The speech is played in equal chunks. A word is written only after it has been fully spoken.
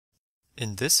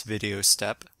In this video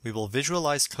step, we will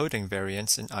visualize coding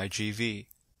variants in IGV.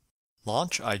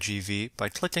 Launch IGV by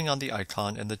clicking on the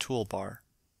icon in the toolbar.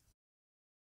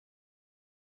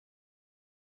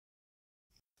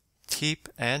 Keep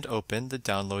and open the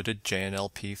downloaded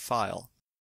JNLP file.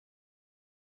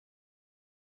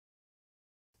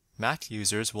 Mac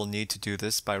users will need to do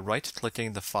this by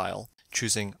right-clicking the file,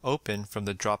 choosing Open from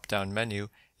the drop-down menu,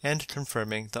 and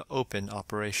confirming the Open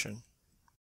operation.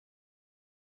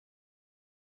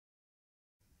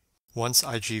 Once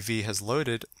IGV has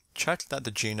loaded, check that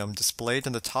the genome displayed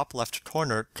in the top left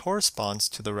corner corresponds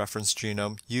to the reference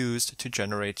genome used to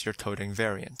generate your coding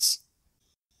variants.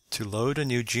 To load a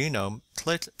new genome,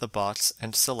 click the box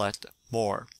and select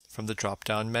More from the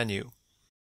drop-down menu.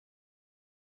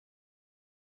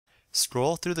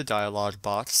 Scroll through the dialog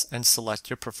box and select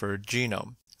your preferred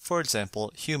genome, for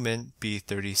example, human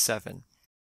B37,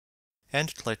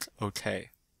 and click OK.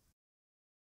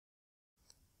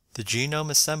 The genome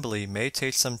assembly may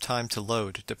take some time to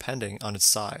load depending on its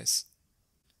size.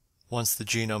 Once the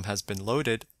genome has been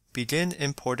loaded, begin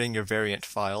importing your variant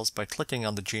files by clicking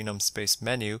on the GenomeSpace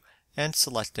menu and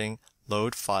selecting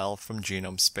Load File from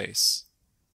GenomeSpace.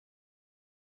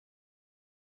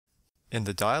 In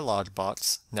the dialog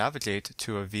box, navigate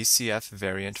to a VCF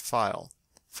variant file,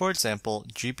 for example,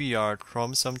 GBR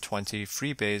chromosome 20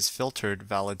 freebase filtered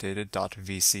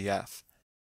validated.vcf.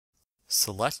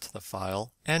 Select the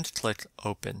file and click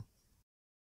Open.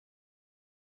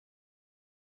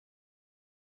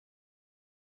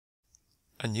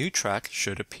 A new track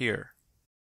should appear.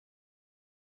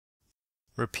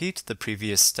 Repeat the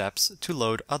previous steps to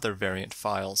load other variant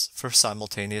files for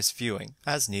simultaneous viewing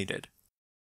as needed.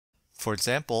 For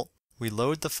example, we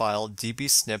load the file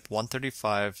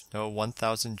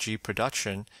dbSNP135-1000G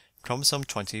production chromosome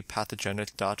 20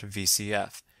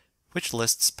 pathogenic.vcf, which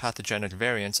lists pathogenic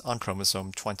variants on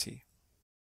chromosome 20.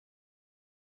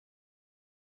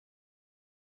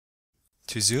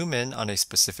 To zoom in on a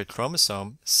specific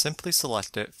chromosome, simply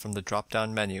select it from the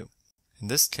drop-down menu. In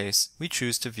this case, we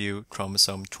choose to view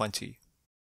chromosome 20.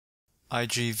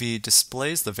 IGV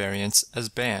displays the variants as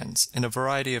bands in a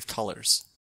variety of colors.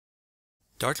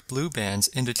 Dark blue bands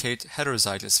indicate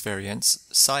heterozygous variants,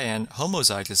 cyan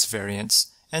homozygous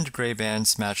variants, and gray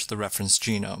bands match the reference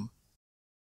genome.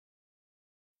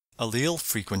 Allele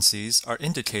frequencies are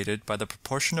indicated by the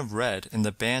proportion of red in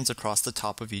the bands across the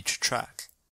top of each track.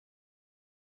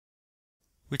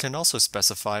 We can also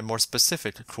specify more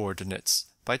specific coordinates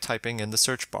by typing in the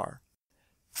search bar.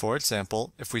 For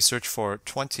example, if we search for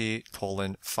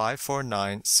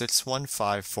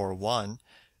 20:549:61541,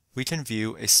 we can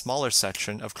view a smaller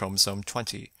section of chromosome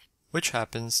 20, which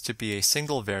happens to be a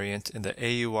single variant in the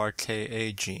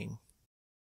AURKA gene.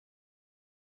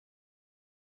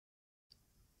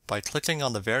 By clicking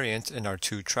on the variant in our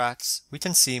two tracks, we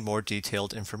can see more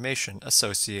detailed information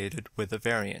associated with the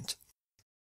variant.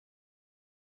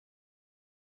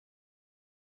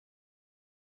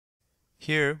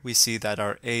 Here we see that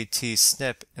our AT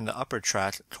SNP in the upper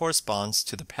track corresponds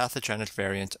to the pathogenic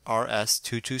variant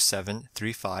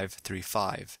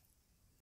RS2273535.